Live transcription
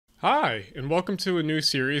Hi, and welcome to a new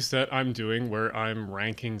series that I'm doing where I'm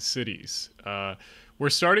ranking cities. We're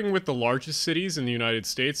starting with the largest cities in the United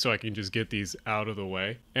States so I can just get these out of the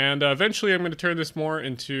way. And eventually I'm going to turn this more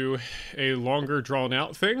into a longer drawn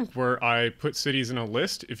out thing where I put cities in a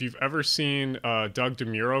list. If you've ever seen Doug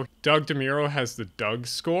DeMuro has the Doug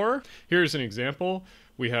score. Here's an example.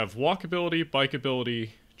 We have walkability,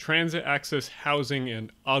 bikeability, transit access, housing,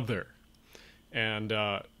 and other. And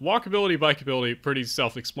walkability, bikeability, pretty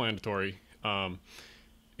self-explanatory.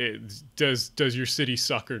 Does your city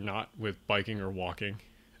suck or not with biking or walking?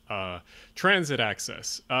 Transit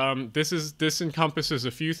access. This encompasses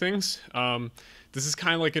a few things. This is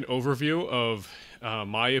kind of like an overview of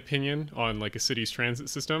my opinion on like a city's transit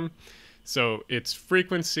system. So it's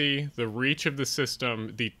frequency, the reach of the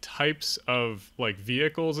system, the types of like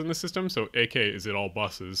vehicles in the system. So aka, is it all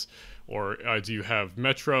buses? Or do you have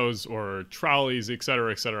metros or trolleys, et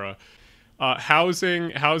cetera, et cetera?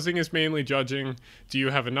 Housing is mainly judging, do you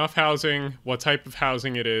have enough housing, what type of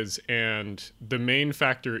housing it is, and the main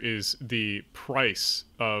factor is the price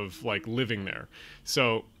of like living there.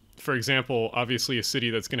 So for example, obviously a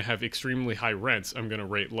city that's going to have extremely high rents, I'm going to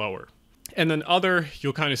rate lower. And then other,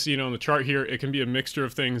 you'll kind of see it on the chart here. It can be a mixture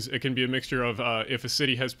of things. It can be a mixture of if a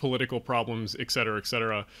city has political problems, et cetera, et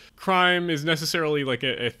cetera. Crime is necessarily like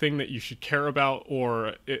a thing that you should care about,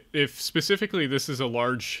 or if specifically this is a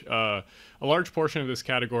large portion of this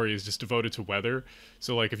category is just devoted to weather.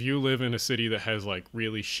 So like if you live in a city that has like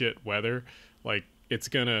really shit weather, like it's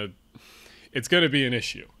gonna be an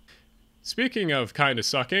issue. Speaking of kind of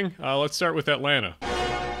sucking, let's start with Atlanta.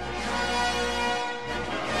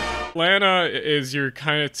 Atlanta is your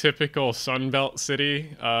kind of typical Sunbelt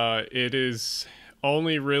city. It is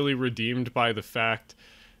only really redeemed by the fact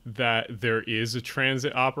that there is a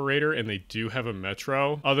transit operator and they do have a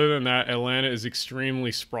metro. Other than that, Atlanta is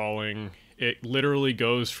extremely sprawling. It literally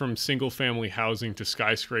goes from single family housing to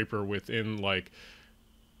skyscraper within like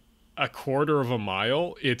a quarter of a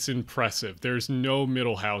mile. It's impressive. There's no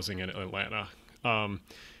middle housing in Atlanta.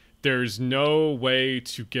 There's no way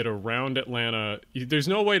to get around Atlanta. There's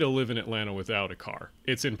no way to live in Atlanta without a car.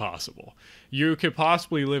 It's impossible. You could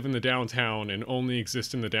possibly live in the downtown and only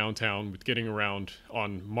exist in the downtown with getting around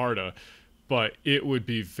on MARTA, but it would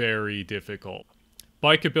be very difficult.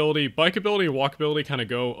 Bikeability and walkability kind of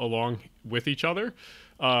go along with each other.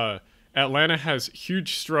 Atlanta has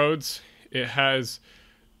huge roads. It has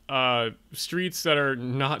streets that are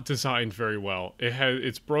not designed very well.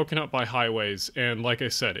 It's broken up by highways, and like I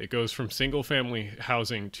said, it goes from single family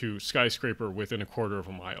housing to skyscraper within a quarter of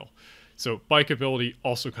a mile. So bikeability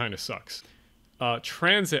also kind of sucks.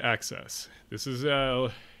 Transit access. This is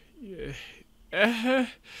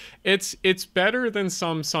it's better than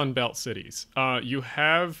some Sunbelt cities. You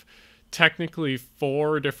have technically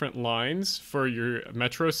 4 different lines for your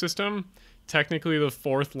metro system. Technically, the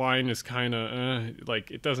 4th line is kind of,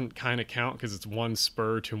 like, it doesn't kind of count because it's one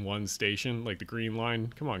spur to one station, like the Green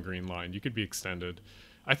Line. Come on, Green Line, you could be extended.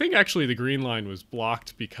 I think actually the Green Line was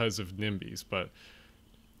blocked because of NIMBYs, but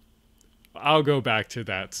I'll go back to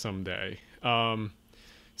that someday.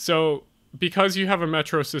 So, because you have a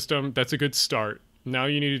metro system, that's a good start. Now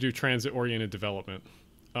you need to do transit-oriented development.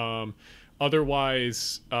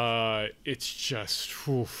 Otherwise, it's just...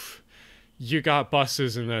 Oof. You got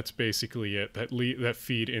buses, and that's basically it, that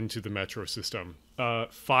feed into the metro system.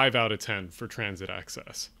 5 out of 10 for transit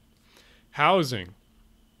access. Housing.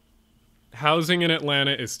 Housing in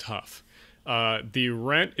Atlanta is tough. The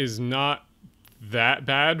rent is not that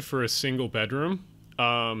bad for a single bedroom.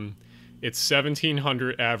 It's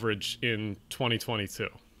 $1,700 average in 2022.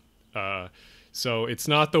 So it's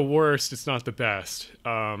not the worst, it's not the best.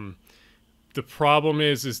 The problem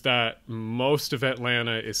is that most of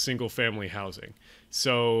Atlanta is single family housing.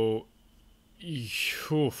 So,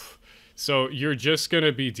 so you're just going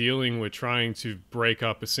to be dealing with trying to break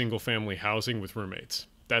up a single family housing with roommates.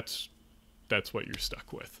 That's what you're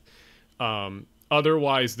stuck with.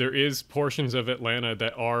 Otherwise, there is portions of Atlanta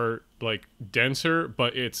that are like denser,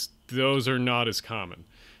 but those are not as common.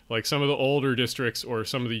 Like some of the older districts or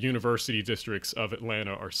some of the university districts of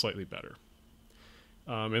Atlanta are slightly better.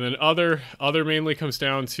 And then other mainly comes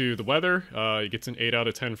down to the weather. It gets an 8 out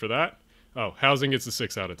of 10 for that. Oh, housing gets a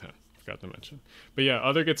 6 out of 10. Forgot to mention. But yeah,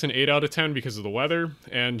 other gets an 8 out of 10 because of the weather.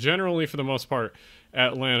 And generally, for the most part,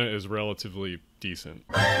 Atlanta is relatively decent.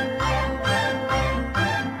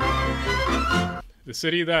 The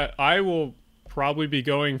city that I will probably be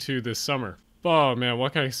going to this summer. Oh man,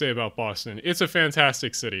 what can I say about Boston? It's a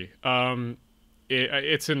fantastic city.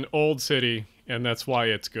 It's an old city, and that's why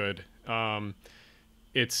it's good.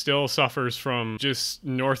 It still suffers from just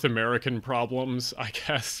North American problems, I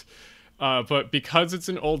guess. But because it's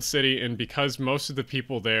an old city and because most of the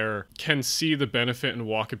people there can see the benefit in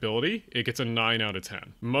walkability, it gets a 9 out of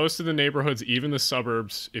 10. Most of the neighborhoods, even the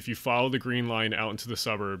suburbs, if you follow the green line out into the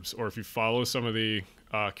suburbs, or if you follow some of the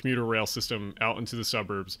commuter rail system out into the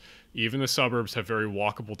suburbs, even the suburbs have very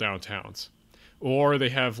walkable downtowns. Or they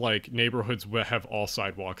have like neighborhoods that have all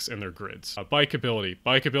sidewalks and their grids. Bikeability.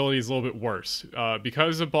 Bikeability is a little bit worse.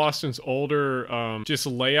 Because of Boston's older just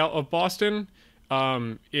layout of Boston,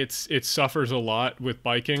 it suffers a lot with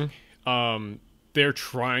biking. They're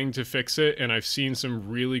trying to fix it, and I've seen some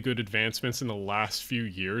really good advancements in the last few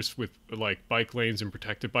years with like bike lanes and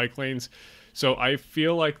protected bike lanes. So I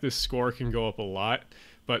feel like this score can go up a lot,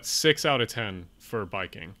 but 6 out of 10 for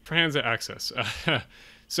biking. Transit access.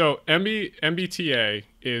 So MBTA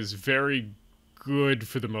is very good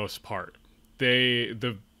for the most part.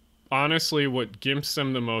 Honestly, what gimps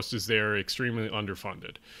them the most is they're extremely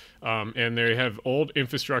underfunded. And they have old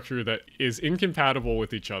infrastructure that is incompatible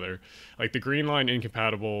with each other. Like the green line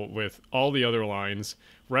incompatible with all the other lines.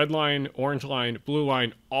 Red line, orange line, blue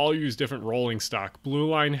line, all use different rolling stock. Blue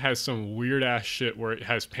line has some weird ass shit where it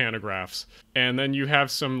has pantographs. And then you have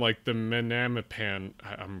some like the Menamapan,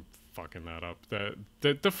 I'm fucking that up.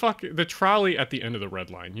 The trolley at the end of the red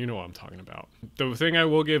line. You know what I'm talking about. The thing I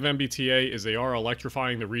will give MBTA is they are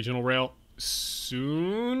electrifying the regional rail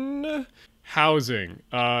soon. Housing.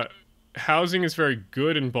 Housing is very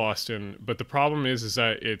good in Boston, but the problem is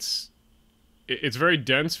that it's very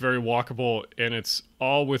dense, very walkable, and it's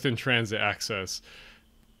all within transit access.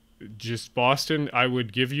 Just Boston, I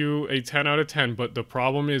would give you a 10 out of 10, but the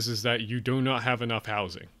problem is that you do not have enough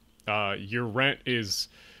housing. Your rent is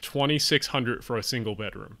 $2,600 for a single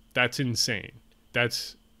bedroom. That's insane.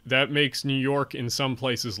 That makes New York in some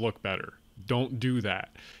places look better. Don't do that.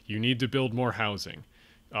 You need to build more housing.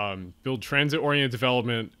 Build transit-oriented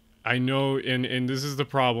development. I know, and this is the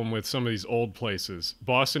problem with some of these old places.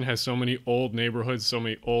 Boston has so many old neighborhoods, so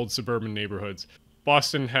many old suburban neighborhoods.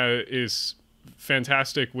 Boston is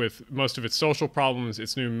fantastic with most of its social problems.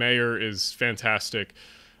 Its new mayor is fantastic.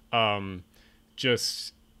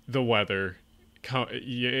 Just the weather.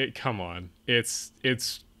 Come on, it's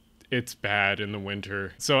bad in the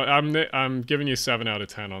winter. So I'm giving you 7 out of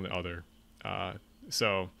 10 on the other.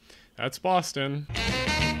 So that's Boston.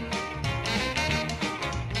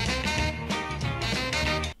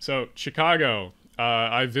 So Chicago,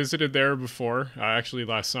 I visited there before, actually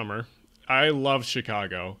last summer. I love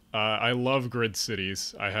Chicago. I love grid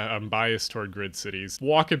cities. I'm biased toward grid cities.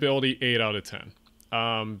 Walkability, 8 out of 10.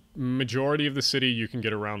 Majority of the city you can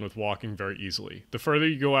get around with walking very easily. The further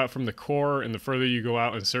you go out from the core and the further you go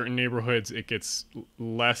out in certain neighborhoods, it gets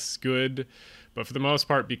less good. But for the most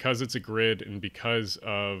part, because it's a grid and because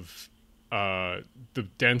of the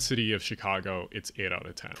density of Chicago, it's 8 out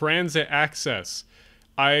of 10. Transit access.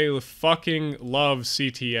 I fucking love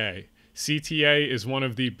CTA. CTA is one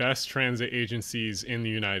of the best transit agencies in the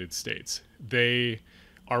United States. They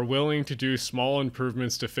are willing to do small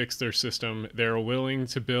improvements to fix their system. They're willing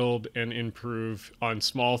to build and improve on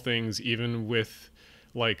small things, even with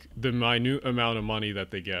like the minute amount of money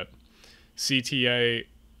that they get. CTA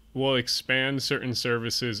will expand certain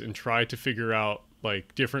services and try to figure out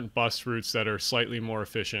like different bus routes that are slightly more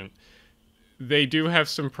efficient. They do have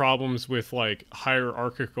some problems with like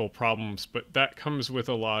hierarchical problems, but that comes with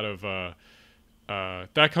a lot of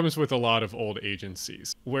old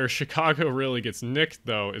agencies. Where Chicago really gets nicked,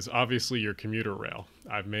 though, is obviously your commuter rail.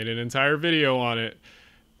 I've made an entire video on it.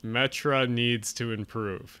 Metra needs to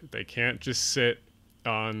improve. They can't just sit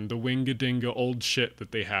on the winga-dinga old shit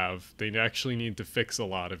that they have. They actually need to fix a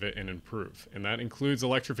lot of it and improve. And that includes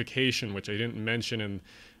electrification, which I didn't mention in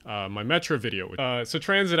my Metra video. So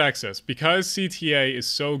transit access. Because CTA is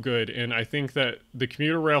so good, and I think that the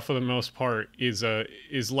commuter rail for the most part is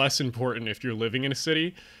less important if you're living in a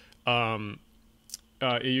city, Chicago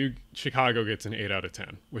gets an 8 out of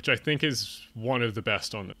 10, which I think is one of the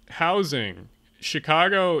best on the housing.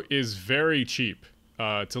 Chicago is very cheap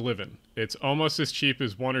to live in. It's almost as cheap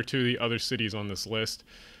as one or two of the other cities on this list.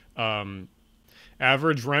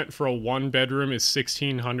 Average rent for a 1-bedroom is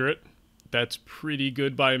 $1,600. That's pretty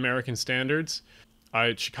good by American standards.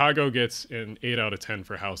 Chicago gets an 8 out of 10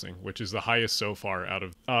 for housing, which is the highest so far out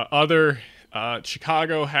of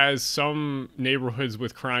Chicago has some neighborhoods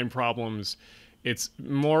with crime problems. It's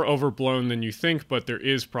more overblown than you think, but there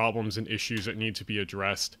is problems and issues that need to be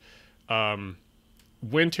addressed.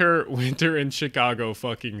 Winter in Chicago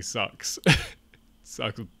fucking sucks.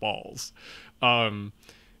 Sucks balls.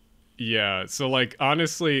 Yeah, so like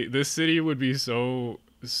honestly, this city would be so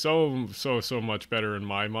much better in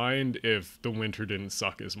my mind if the winter didn't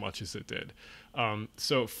suck as much as it did.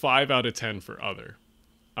 So 5 out of 10 for other.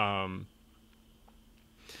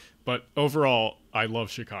 But overall, I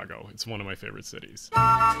love Chicago. It's one of my favorite cities.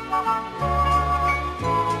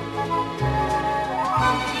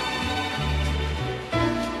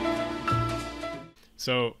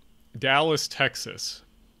 So, Dallas, Texas.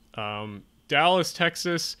 Dallas,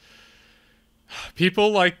 Texas,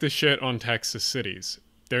 people like the shit on Texas cities.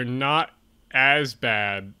 They're not as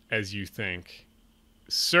bad as you think.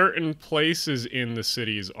 Certain places in the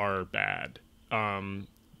cities are bad.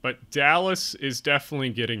 But Dallas is definitely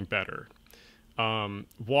getting better.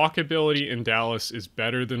 Walkability in Dallas is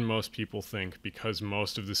better than most people think because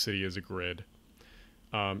most of the city is a grid.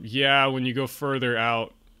 Yeah, when you go further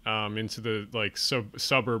out into the like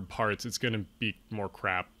suburb parts, it's going to be more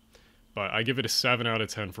crap. But I give it a 7 out of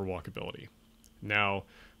 10 for walkability. Now,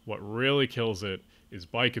 what really kills it is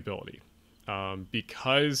bikeability.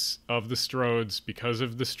 Because of the stroads, because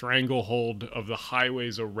of the stranglehold of the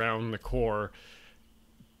highways around the core,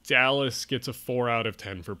 Dallas gets a 4 out of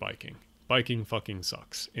 10 for biking. Biking fucking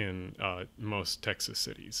sucks in most Texas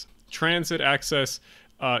cities. Transit access,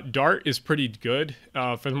 DART is pretty good.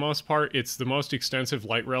 For the most part, it's the most extensive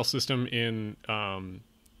light rail system in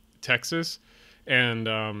Texas,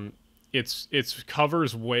 and it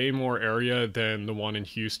covers way more area than the one in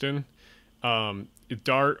Houston.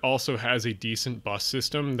 DART also has a decent bus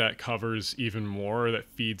system that covers even more, that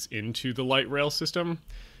feeds into the light rail system.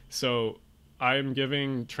 So I'm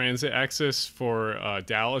giving transit access for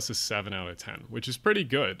Dallas a 7 out of 10, which is pretty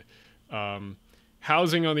good.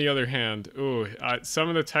 Housing, on the other hand, some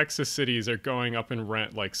of the Texas cities are going up in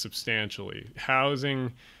rent like substantially.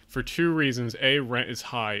 Housing, for 2 reasons: A, rent is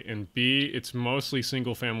high, and B, it's mostly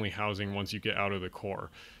single-family housing once you get out of the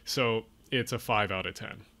core. So it's a 5 out of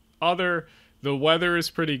 10. The weather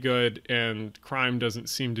is pretty good, and crime doesn't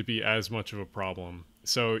seem to be as much of a problem.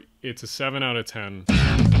 So it's a 7 out of 10.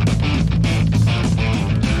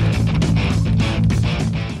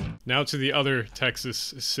 Now to the other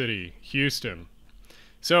Texas city, Houston.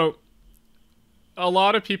 So a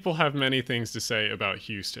lot of people have many things to say about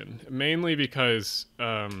Houston, mainly because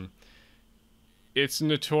it's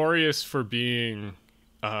notorious for being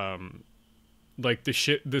like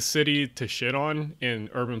the city to shit on in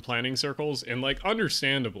urban planning circles, and like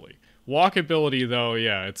understandably. Walkability, though,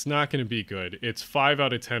 yeah, it's not going to be good. It's 5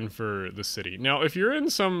 out of 10 for the city. Now, if you're in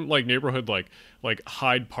some like neighborhood like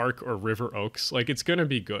Hyde Park or River Oaks, like it's going to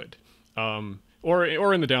be good, or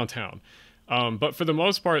in the downtown. But for the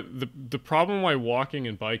most part, the problem why walking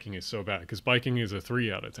and biking is so bad, because biking is a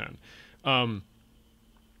 3 out of 10.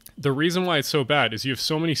 The reason why it's so bad is you have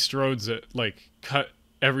so many stroads that like cut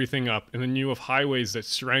everything up, and then you have highways that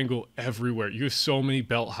strangle everywhere. You have so many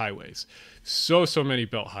belt highways, so many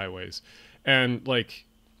belt highways, and like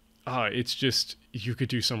it's just, you could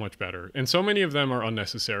do so much better, and so many of them are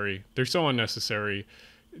unnecessary. They're so unnecessary.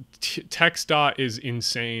 TxDOT is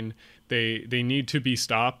insane. They need to be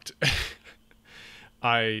stopped.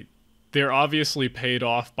 They're obviously paid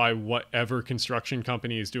off by whatever construction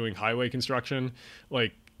company is doing highway construction.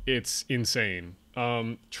 Like, it's insane.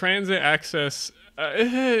 Transit access,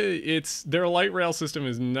 their light rail system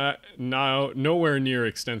is nowhere near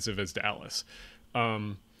extensive as Dallas.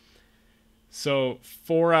 So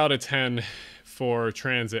 4 out of 10 for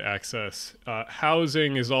transit access.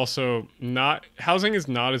 Housing is not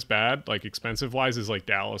as bad, like expensive wise, as like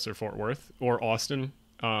Dallas or Fort Worth or Austin.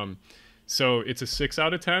 So it's a 6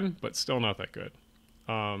 out of 10, but still not that good.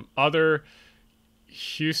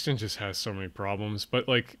 Houston just has so many problems, but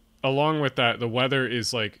like along with that, the weather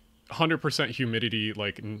is like 100% humidity,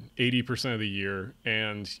 like 80% of the year,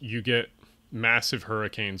 and you get massive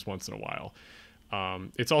hurricanes once in a while.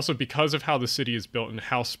 It's also because of how the city is built and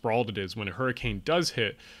how sprawled it is. When a hurricane does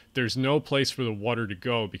hit, there's no place for the water to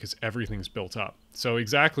go because everything's built up. So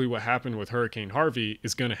exactly what happened with Hurricane Harvey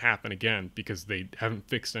is going to happen again because they haven't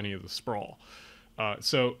fixed any of the sprawl.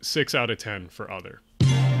 So 6 out of 10 for other.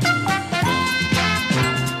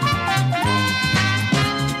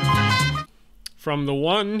 From the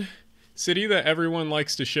one city that everyone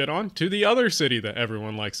likes to shit on to the other city that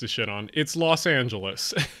everyone likes to shit on, it's Los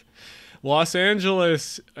Angeles. Los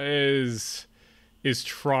Angeles is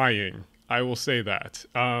trying. I will say that.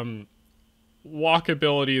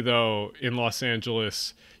 Walkability, though, in Los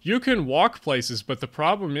Angeles, you can walk places, but the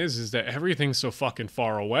problem is that everything's so fucking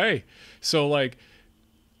far away. So like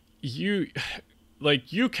you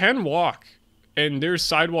can walk, and there's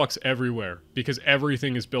sidewalks everywhere because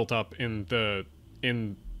everything is built up in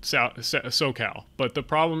SoCal. But the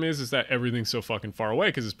problem is that everything's so fucking far away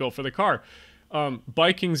because it's built for the car.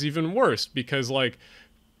 Biking's even worse because, like,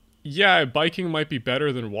 yeah, biking might be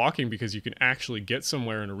better than walking because you can actually get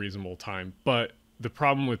somewhere in a reasonable time, but the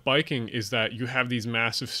problem with biking is that you have these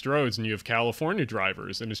massive stroads and you have California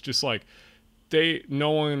drivers, and it's just like no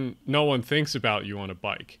one thinks about you on a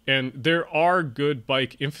bike. And there are good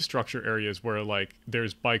bike infrastructure areas where like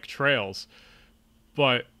there's bike trails,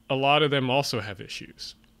 but a lot of them also have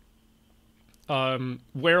issues.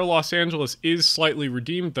 Where Los Angeles is slightly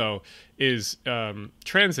redeemed, though, is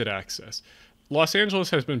transit access. Los Angeles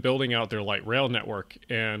has been building out their light rail network,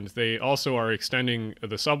 and they also are extending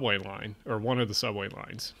the subway line, or one of the subway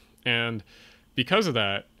lines. And because of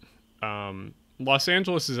that, Los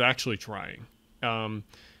Angeles is actually trying.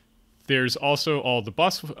 There's also all the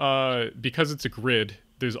bus, because it's a grid,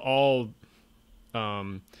 there's all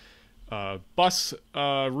bus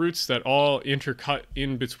routes that all intercut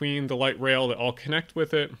in between the light rail that all connect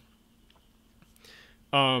with it.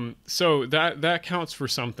 So that counts for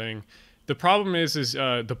something. The problem is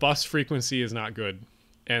the bus frequency is not good.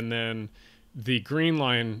 And then the green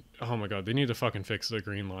line, oh my God, they need to fucking fix the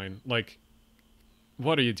green line. Like,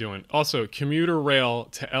 what are you doing? Also, commuter rail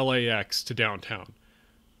to LAX to downtown.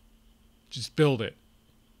 Just build it.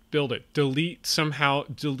 Build it. Delete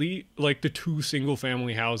like the 2 single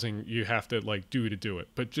family housing you have to like do it.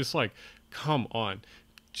 But just like, come on.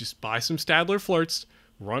 Just buy some Stadler flirts,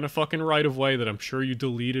 run a fucking right of way that I'm sure you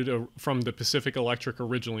deleted from the Pacific Electric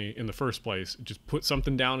originally in the first place. Just put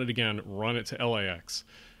something down it again, run it to LAX.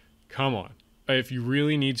 Come on. If you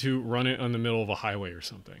really need to, run it on the middle of a highway or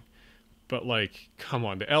something. But like, come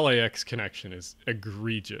on, the LAX connection is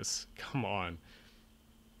egregious. Come on.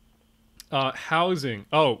 Housing.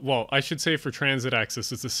 Oh, well, I should say for transit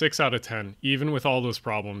access, it's a 6 out of 10. Even with all those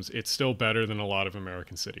problems, it's still better than a lot of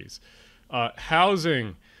American cities.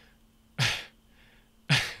 Housing.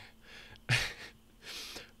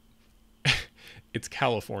 It's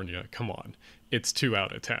California. Come on. It's 2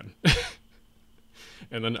 out of 10.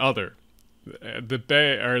 And then other. The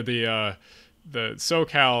Bay, or the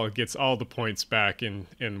SoCal gets all the points back in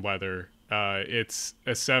weather. It's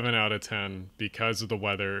a 7 out of 10 because of the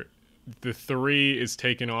weather. The 3 is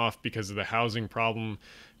taken off because of the housing problem.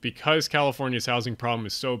 Because California's housing problem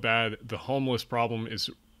is so bad, the homeless problem is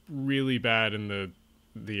really bad in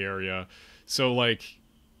the area. So like,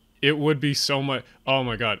 it would be so much. Oh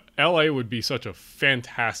my God, LA would be such a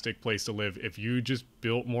fantastic place to live if you just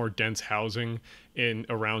built more dense housing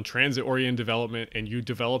around transit-oriented development, and you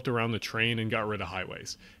developed around the train and got rid of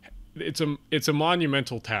highways. It's a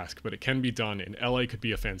monumental task, but it can be done, and LA could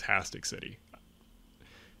be a fantastic city.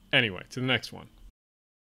 Anyway, to the next one.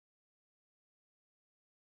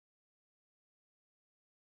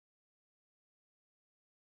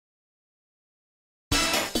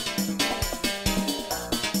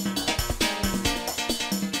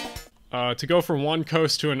 To go from one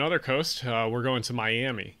coast to another coast, we're going to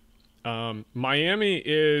Miami. Miami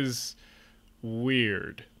is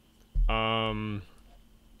weird.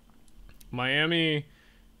 Miami,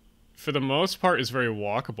 for the most part, is very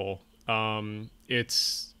walkable.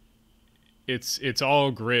 It's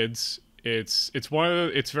all grids. It's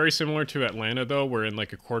very similar to Atlanta, though, where in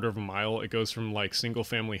like a quarter of a mile it goes from like single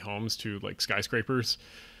family homes to like skyscrapers.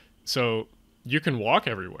 So you can walk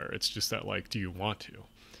everywhere. It's just that, like, do you want to?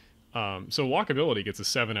 So walkability gets a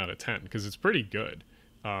 7 out of 10 because it's pretty good.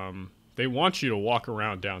 They want you to walk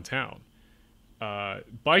around downtown.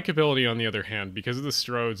 Bikeability, on the other hand, because of the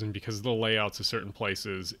stroads and because of the layouts of certain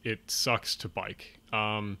places, it sucks to bike.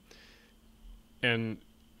 And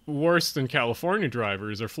worse than California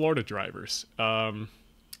drivers are Florida drivers.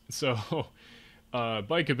 So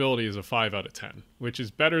bikeability is a 5 out of 10, which is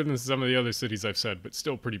better than some of the other cities I've said, but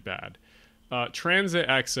still pretty bad. Transit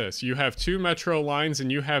access. You have 2 metro lines,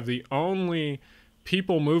 and you have the only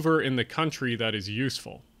people mover in the country that is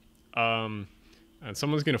useful. And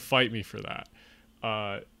someone's going to fight me for that.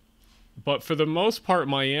 But for the most part,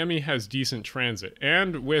 Miami has decent transit.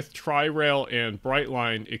 And with Tri-Rail and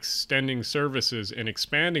Brightline extending services and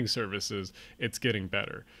expanding services, it's getting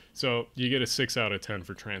better. So you get a 6 out of 10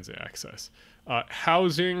 for transit access.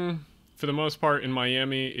 Housing, for the most part, in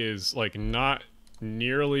Miami is like not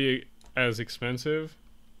nearly as expensive.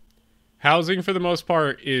 Housing, for the most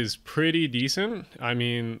part, is pretty decent. I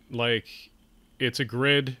mean, like, it's a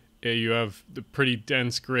grid. You have the pretty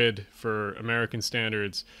dense grid for American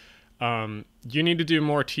standards. You need to do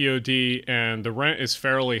more TOD, and the rent is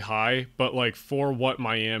fairly high, but like for what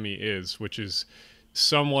Miami is, which is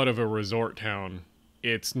somewhat of a resort town,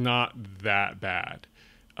 it's not that bad.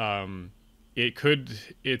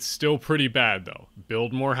 It's still pretty bad though.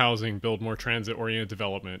 Build more housing, build more transit-oriented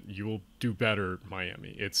development. You will do better,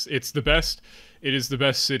 Miami. It's the best. It is the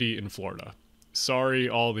best city in Florida. Sorry,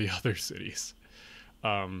 all the other cities.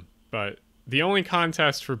 But the only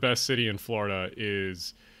contest for best city in Florida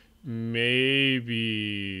is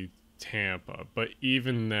maybe Tampa, but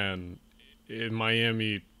even then,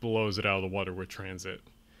 Miami blows it out of the water with transit.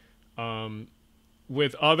 Um,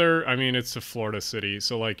 with other, I mean, it's a Florida city,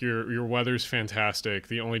 so like your weather's fantastic.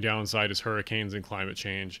 The only downside is hurricanes and climate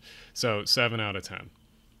change. So 7 out of 10.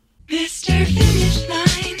 Mr. Finish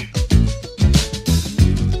Line.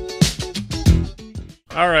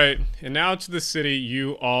 All right, and now to the city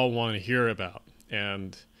you all want to hear about,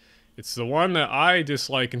 and it's the one that I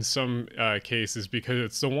dislike in some cases because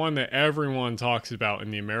it's the one that everyone talks about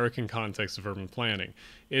in the American context of urban planning.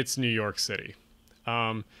 It's New York City.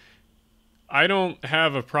 I don't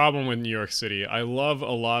have a problem with New York City. I love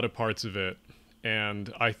a lot of parts of it,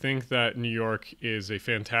 and I think that New York is a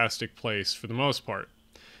fantastic place for the most part.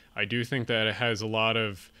 I do think that it has a lot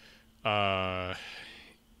of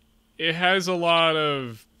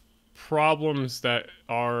problems that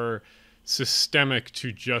are systemic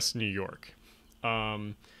to just New York.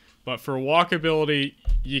 But for walkability,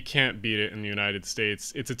 you can't beat it in the United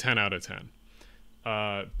States. It's a 10 out of 10.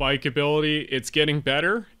 Bikeability, it's getting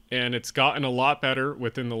better, and it's gotten a lot better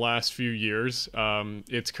within the last few years.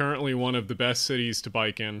 It's currently one of the best cities to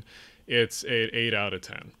bike in. It's an 8 out of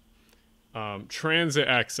 10. Transit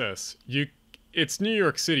access, it's New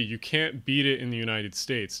York City. You can't beat it in the United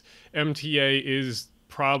States. MTA is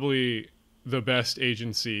probably the best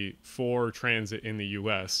agency for transit in the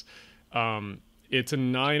U.S. It's a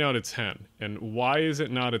 9 out of 10. And why is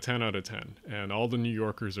it not a 10 out of 10? And all the New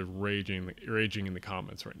Yorkers are raging in the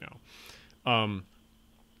comments right now.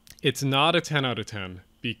 It's not a 10 out of 10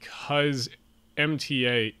 because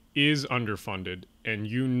MTA is underfunded, and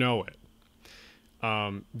you know it.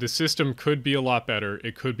 The system could be a lot better.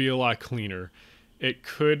 It could be a lot cleaner. It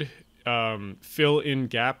could fill in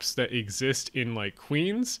gaps that exist in like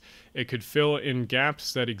Queens. It could fill in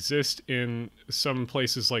gaps that exist in some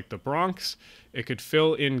places like the Bronx. It could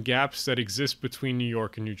fill in gaps that exist between New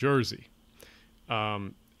York and New Jersey.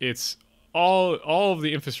 It's all of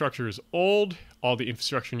the infrastructure is old. All the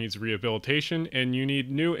infrastructure needs rehabilitation, and you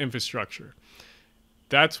need new infrastructure.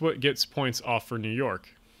 That's what gets points off for New York.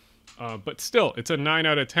 But still, it's a 9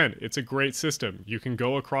 out of 10. It's a great system. You can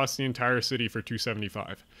go across the entire city for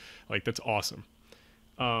 $275. Like, that's awesome.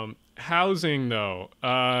 Housing, though.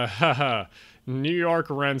 New York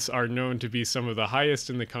rents are known to be some of the highest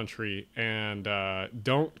in the country. And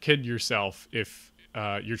don't kid yourself if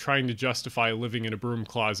you're trying to justify living in a broom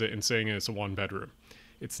closet and saying it's a one-bedroom.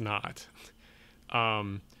 It's not.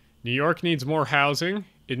 New York needs more housing.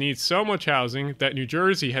 It needs so much housing that New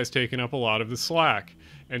Jersey has taken up a lot of the slack.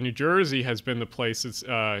 And New Jersey has been the place that's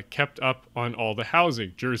kept up on all the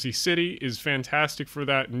housing. Jersey City is fantastic for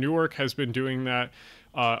that. Newark has been doing that.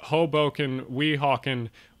 Hoboken, Weehawken,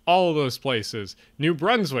 all of those places. New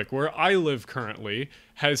Brunswick, where I live currently,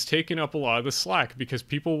 has taken up a lot of the slack because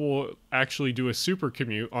people will actually do a super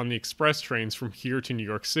commute on the express trains from here to New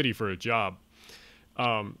York City for a job.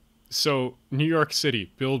 So New York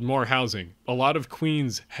City, build more housing. A lot of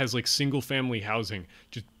Queens has like single family housing.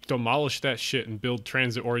 Just demolish that shit and build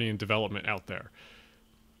transit-oriented development out there.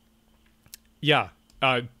 Yeah,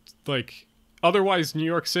 like, otherwise New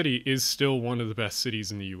York City is still one of the best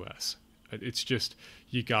cities in the U.S. It's just,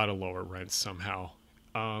 you gotta lower rents somehow.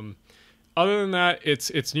 Other than that,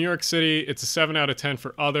 it's New York City. It's a 7 out of 10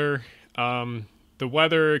 for other. The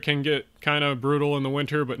weather can get kind of brutal in the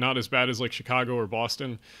winter, but not as bad as like Chicago or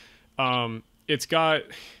Boston. It's got...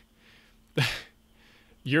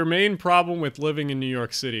 Your main problem with living in New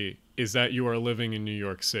York City is that you are living in New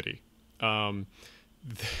York City.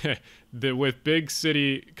 With big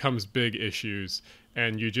city comes big issues,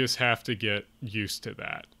 and you just have to get used to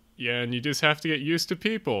that. Yeah, and you just have to get used to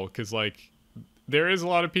people, because, like, there is a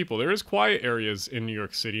lot of people. There is quiet areas in New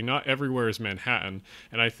York City. Not everywhere is Manhattan.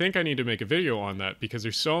 And I think I need to make a video on that, because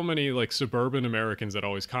there's so many, like, suburban Americans that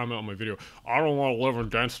always comment on my video, I don't want to live in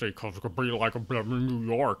density because it could be like New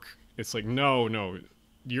York. It's like, no.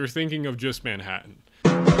 You're thinking of just Manhattan.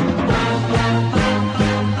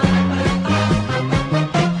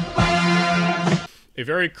 A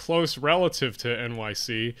very close relative to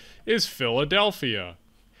NYC is Philadelphia.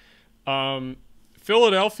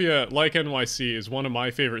 Philadelphia, like NYC, is one of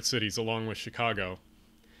my favorite cities along with Chicago.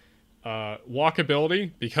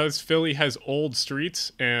 Walkability, because Philly has old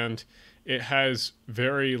streets and it has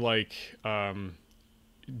very, like,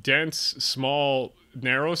 dense, small,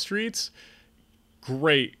 narrow streets.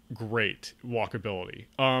 Great walkability.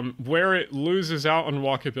 Where it loses out on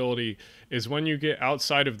walkability is when you get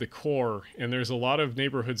outside of the core, and there's a lot of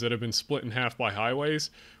neighborhoods that have been split in half by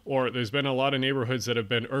highways, or there's been a lot of neighborhoods that have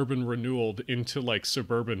been urban renewaled into like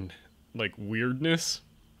suburban like weirdness.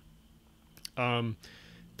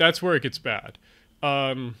 That's where it gets bad.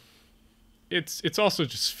 it's also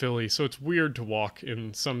just Philly, so it's weird to walk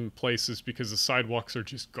in some places because the sidewalks are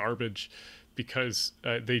just garbage because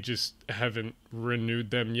they just haven't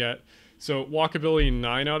renewed them yet. So walkability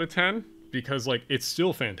 9 out of 10 because like it's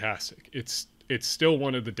still fantastic. It's still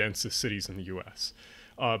one of the densest cities in the U.S.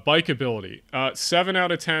 Bikeability 7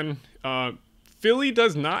 out of 10. Philly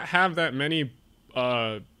does not have that many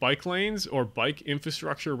bike lanes or bike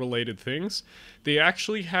infrastructure related things. They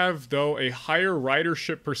actually have, though, a higher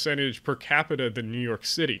ridership percentage per capita than New York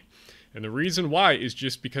City. And the reason why is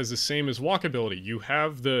just because the same as walkability. You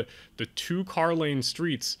have the 2 car lane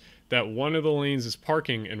streets that one of the lanes is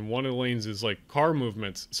parking and one of the lanes is like car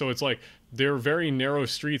movements. So it's like they're very narrow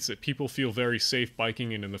streets that people feel very safe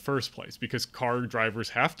biking in the first place because car drivers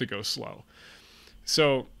have to go slow.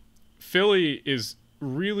 So Philly is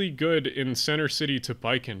really good in center city to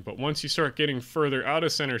bike in, but once you start getting further out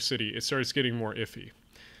of center city, it starts getting more iffy.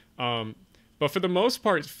 But for the most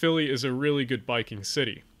part, Philly is a really good biking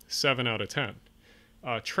city. 7 out of 10.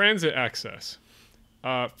 Transit access.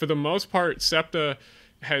 For the most part, SEPTA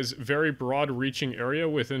has very broad reaching area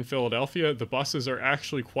within Philadelphia. The buses are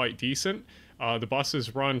actually quite decent. The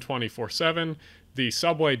buses run 24/7. The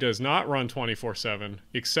subway does not run 24/7,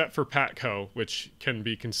 except for Patco, which can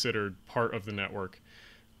be considered part of the network.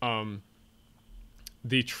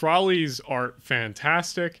 The trolleys are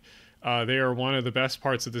fantastic. They are one of the best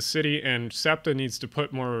parts of the city, and SEPTA needs to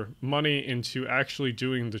put more money into actually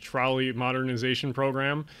doing the trolley modernization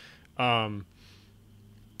program.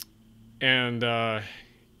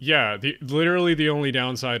 Literally the only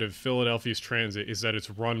downside of Philadelphia's transit is that it's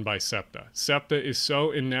run by SEPTA. SEPTA is so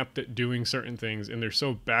inept at doing certain things, and they're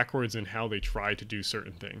so backwards in how they try to do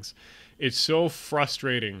certain things. It's so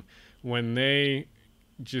frustrating when they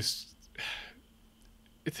just...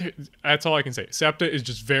 That's all I can say. SEPTA is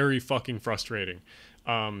just very fucking frustrating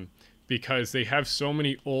because they have so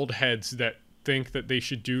many old heads that think that they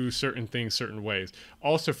should do certain things certain ways.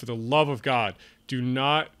 Also, for the love of God, do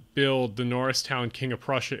not build the Norristown King of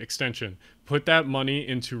Prussia extension. Put that money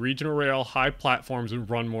into regional rail, high platforms, and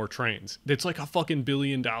run more trains. It's like a fucking $1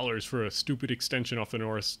 billion for a stupid extension off the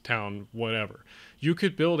Norristown whatever. You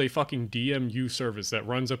could build a fucking DMU service that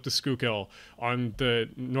runs up to Schuylkill on the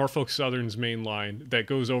Norfolk Southern's main line that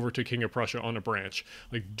goes over to King of Prussia on a branch.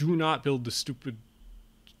 Like, do not build the stupid...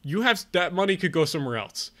 You have... That money could go somewhere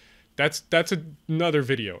else. That's another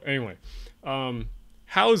video. Anyway,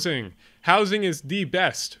 housing. Housing is the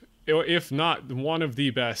best, if not one of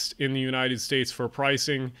the best in the United States for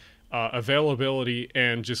pricing, availability,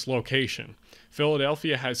 and just location.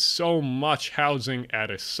 Philadelphia has so much housing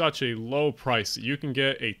at such a low price that you can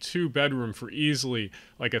get a 2-bedroom for easily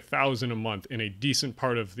like $1,000 a month in a decent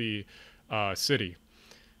part of the city.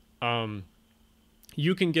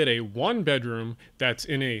 You can get a 1-bedroom that's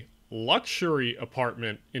in a luxury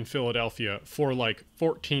apartment in Philadelphia for like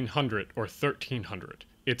 $1,400 or $1,300.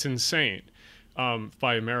 It's insane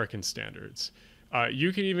by American standards.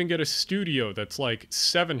 You can even get a studio that's like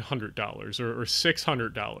 $700 or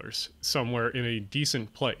 $600 somewhere in a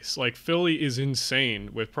decent place. Like, Philly is insane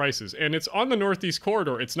with prices, and it's on the Northeast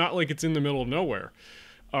Corridor. It's not like it's in the middle of nowhere.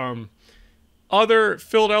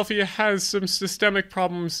 Philadelphia has some systemic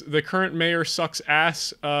problems. The current mayor sucks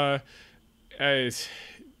ass.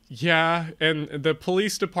 Yeah, and the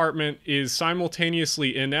police department is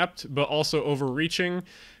simultaneously inept but also overreaching.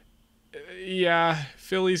 Yeah,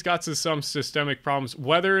 Philly's got some systemic problems.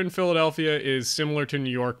 Weather in Philadelphia is similar to New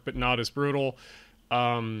York, but not as brutal.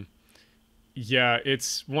 Yeah,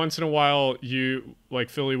 it's once in a while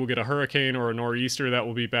Philly will get a hurricane or a nor'easter that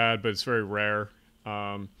will be bad, but it's very rare.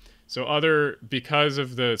 Because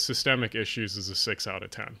of the systemic issues, is a 6 out of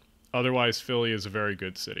 10. Otherwise, Philly is a very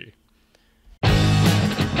good city.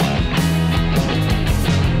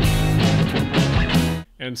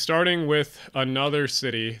 And starting with another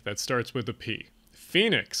city that starts with a P.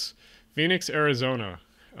 Phoenix, Arizona.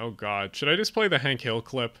 Oh God, should I just play the Hank Hill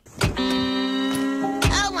clip?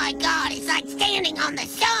 Oh my God, it's like standing on the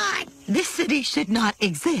sun! This city should not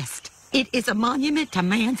exist. It is a monument to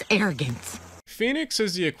man's arrogance. Phoenix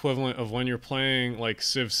is the equivalent of when you're playing like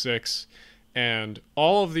Civ 6 and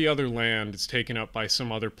all of the other land is taken up by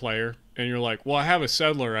some other player, and you're like, well, I have a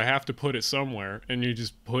settler, I have to put it somewhere, and you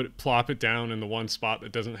just plop it down in the one spot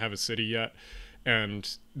that doesn't have a city yet,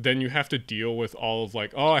 and then you have to deal with all of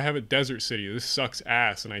like, oh, I have a desert city, this sucks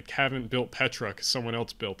ass, and I haven't built Petra because someone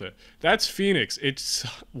else built it. That's Phoenix.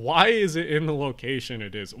 Why is it in the location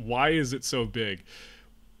it is? Why is it so big?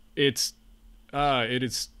 There's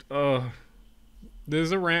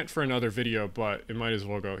a rant for another video, but it might as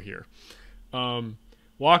well go here.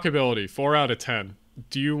 Walkability, 4 out of 10.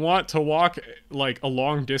 Do you want to walk like a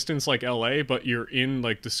long distance like LA, but you're in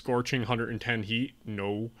like the scorching 110 heat?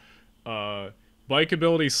 No.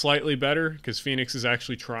 Bikeability slightly better because Phoenix is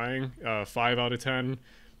actually trying. 5 out of 10.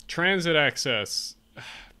 Transit access.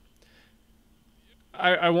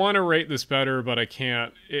 I want to rate this better, but I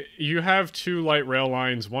can't. You have 2 light rail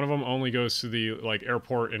lines. One of them only goes to the like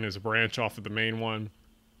airport and is a branch off of the main one.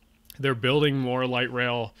 They're building more light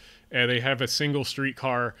rail, and they have a single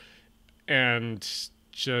streetcar, and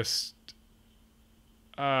just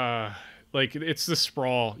like it's the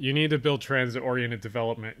sprawl. You need to build transit-oriented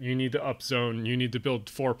development. You need to upzone. You need to build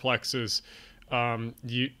fourplexes.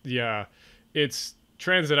 It's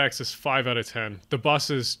transit access 5 out of 10. The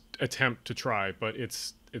buses attempt to try, but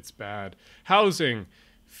it's bad. Housing.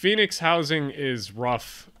 Phoenix housing is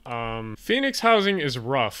rough. Phoenix housing is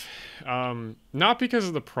rough. Not because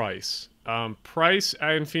of the price. Price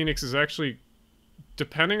in Phoenix is actually,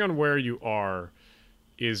 depending on where you are,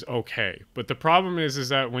 is okay. But the problem is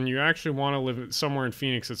that when you actually want to live somewhere in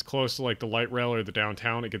Phoenix that's close to like the light rail or the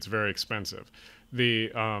downtown, it gets very expensive.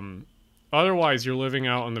 Otherwise, you're living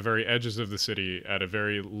out on the very edges of the city at a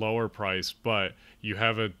very lower price, but you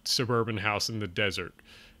have a suburban house in the desert.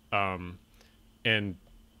 And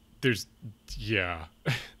there's, yeah.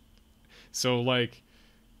 So, like,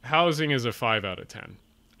 housing is a 5 out of 10.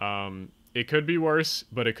 It could be worse,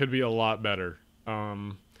 but it could be a lot better.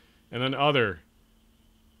 And then other.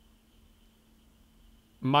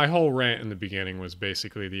 My whole rant in the beginning was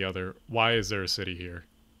basically the other. Why is there a city here?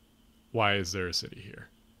 Why is there a city here?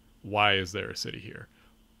 Why is there a city here?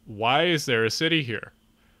 Why is there a city here?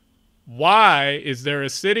 Why is there a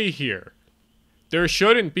city here? There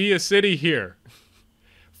shouldn't be a city here.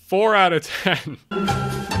 4 out of 10.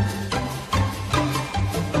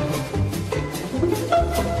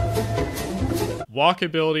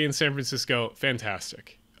 Walkability in San Francisco,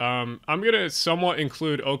 fantastic. I'm going to somewhat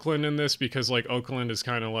include Oakland in this because like Oakland is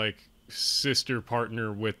kind of like sister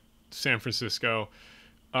partner with San Francisco.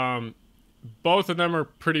 Both of them are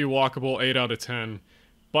pretty walkable, 8 out of 10.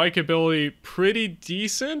 Bikeability, pretty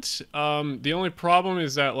decent. The only problem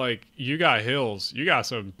is that, like, you got hills. You got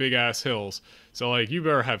some big-ass hills. So, like, you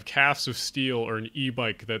better have calves of steel or an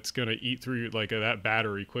e-bike that's going to eat through, like, that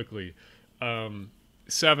battery quickly. 7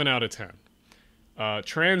 out of 10.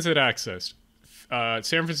 Transit access.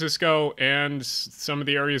 San Francisco and some of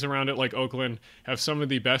the areas around it, like Oakland, have some of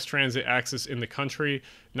the best transit access in the country,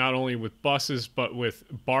 not only with buses, but with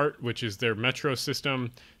BART, which is their metro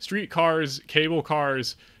system, streetcars, cable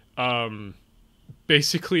cars,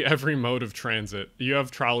 basically every mode of transit. You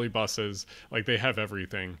have trolley buses, like they have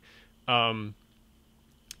everything. It's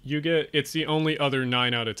the only other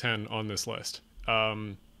 9 out of 10 on this list.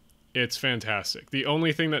 It's fantastic. The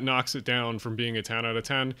only thing that knocks it down from being a 10 out of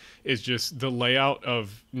 10 is just the layout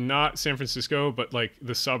of not San Francisco, but like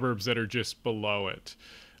the suburbs that are just below it.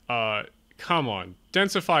 Come on,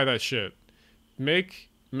 densify that shit. Make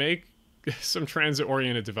some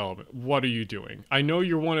transit-oriented development. What are you doing? I know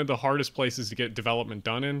you're one of the hardest places to get development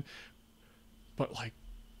done in, but like,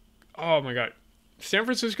 oh my God. San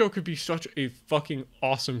Francisco could be such a fucking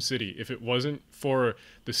awesome city if it wasn't for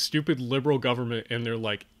the stupid liberal government and their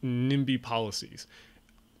like NIMBY policies.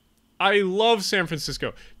 I love San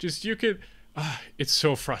Francisco. Just you could, it's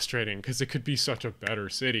so frustrating because it could be such a better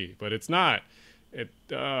city, but it's not.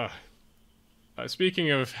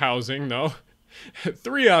 Speaking of housing though,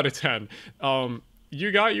 3 out of 10. You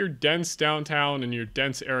got your dense downtown and your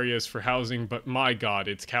dense areas for housing, but my God,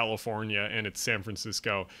 it's California and it's San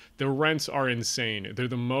Francisco. The rents are insane. They're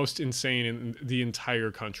the most insane in the entire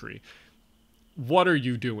country. What are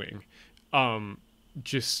you doing?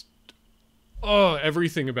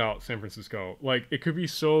 Everything about San Francisco. Like, it could be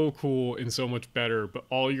so cool and so much better, but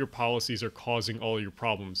all your policies are causing all your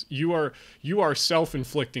problems. You are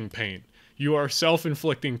self-inflicting pain. You are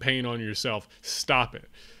self-inflicting pain on yourself. Stop it.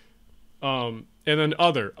 And then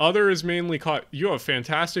other is mainly you have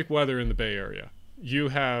fantastic weather in the Bay Area. You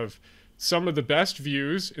have some of the best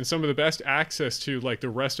views and some of the best access to like the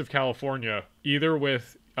rest of California, either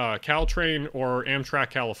with Caltrain or Amtrak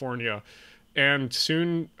California, and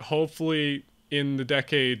soon, hopefully in the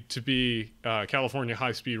decade, to be California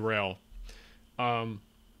high-speed rail.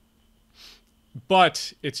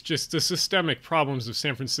 But it's just the systemic problems of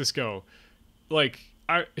San Francisco. Like,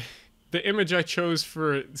 the image I chose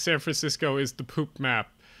for San Francisco is the poop map.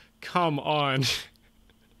 Come on.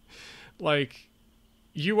 Like,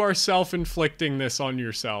 you are self-inflicting this on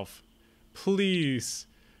yourself. Please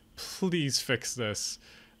fix this.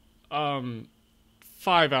 5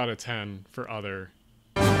 out of 10 for other.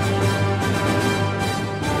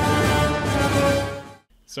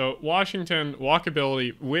 So Washington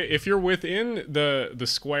walkability, if you're within the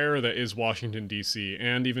square that is Washington D.C.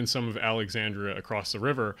 and even some of Alexandria across the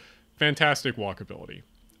river, fantastic walkability.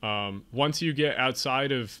 Once you get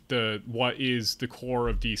outside of what is the core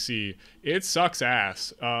of DC, it sucks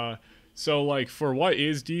ass. So like for what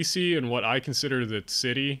is DC and what I consider the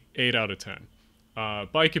city, 8 out of 10.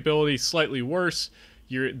 Bikeability slightly worse.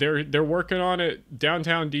 They're working on it.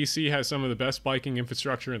 Downtown DC has some of the best biking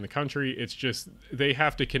infrastructure in the country. It's just they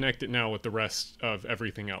have to connect it now with the rest of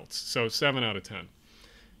everything else. So 7 out of 10.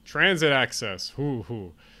 Transit access.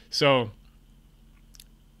 So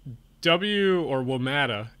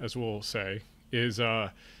WMATA, as we'll say,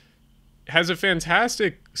 has a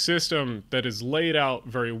fantastic system that is laid out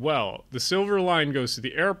very well. The Silver Line goes to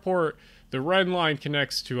the airport. The Red Line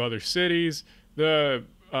connects to other cities. The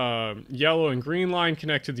Yellow and Green Line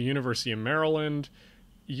connect to the University of Maryland.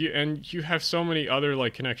 And you have so many other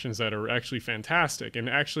like connections that are actually fantastic, and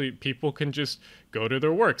actually people can just go to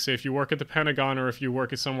their work. Say if you work at the Pentagon or if you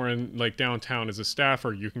work at somewhere in like downtown as a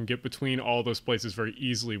staffer, you can get between all those places very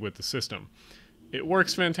easily with the system. It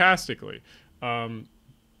works fantastically.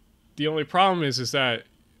 The only problem is that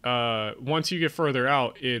once you get further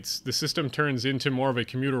out, the system turns into more of a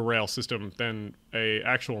commuter rail system than a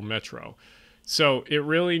actual metro. So it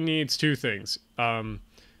really needs two things. In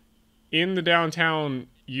the downtown,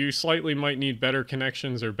 you slightly might need better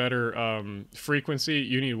connections or better frequency.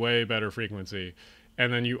 You need way better frequency.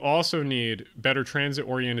 And then you also need better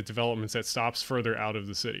transit-oriented developments that stops further out of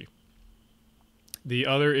the city. The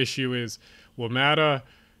other issue is WMATA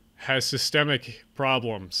has systemic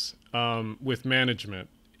problems with management.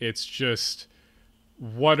 It's just,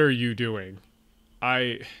 what are you doing?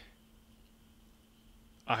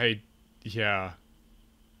 Yeah.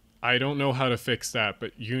 I don't know how to fix that,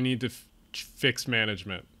 but you need to fix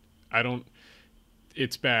management.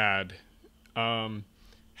 It's bad. Housing,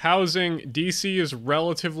 DC is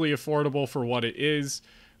relatively affordable for what it is.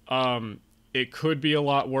 It could be a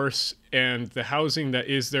lot worse, and the housing that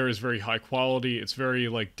is there is very high quality. It's very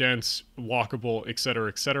like dense, walkable, etc.,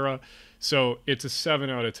 etc. So it's a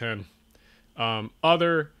 7 out of 10.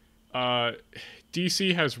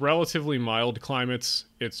 DC has relatively mild climates.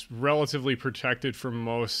 It's relatively protected from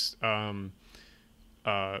most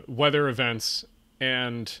weather events,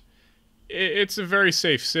 and it's a very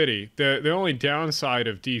safe city. The only downside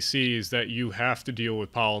of DC is that you have to deal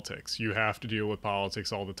with politics. You have to deal with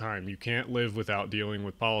politics all the time. You can't live without dealing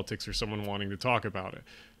with politics or someone wanting to talk about it.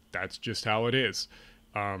 That's just how it is.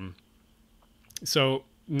 So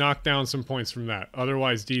knock down some points from that.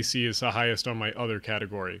 Otherwise, DC is the highest on my other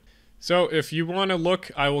category. So if you want to look,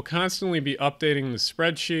 I will constantly be updating the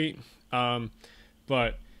spreadsheet.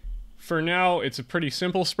 But for now, it's a pretty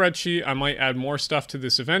simple spreadsheet. I might add more stuff to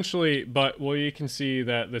this eventually, but you can see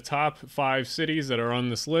that the top 5 cities that are on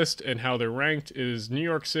this list and how they're ranked is New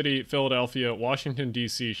York City, Philadelphia, Washington,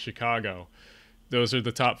 D.C., Chicago. Those are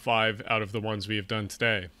the top 5 out of the ones we have done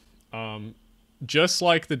today. Just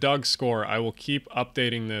like the Doug score, I will keep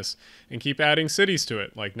updating this and keep adding cities to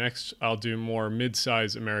it. Like next, I'll do more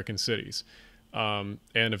mid-size American cities. And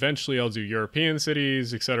eventually I'll do European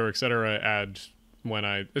cities, etc.,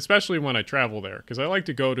 especially when I travel there, because I like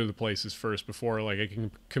to go to the places first before like I can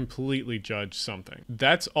completely judge something.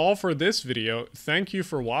 That's all for this video. Thank you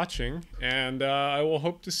for watching, and I will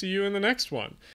hope to see you in the next one.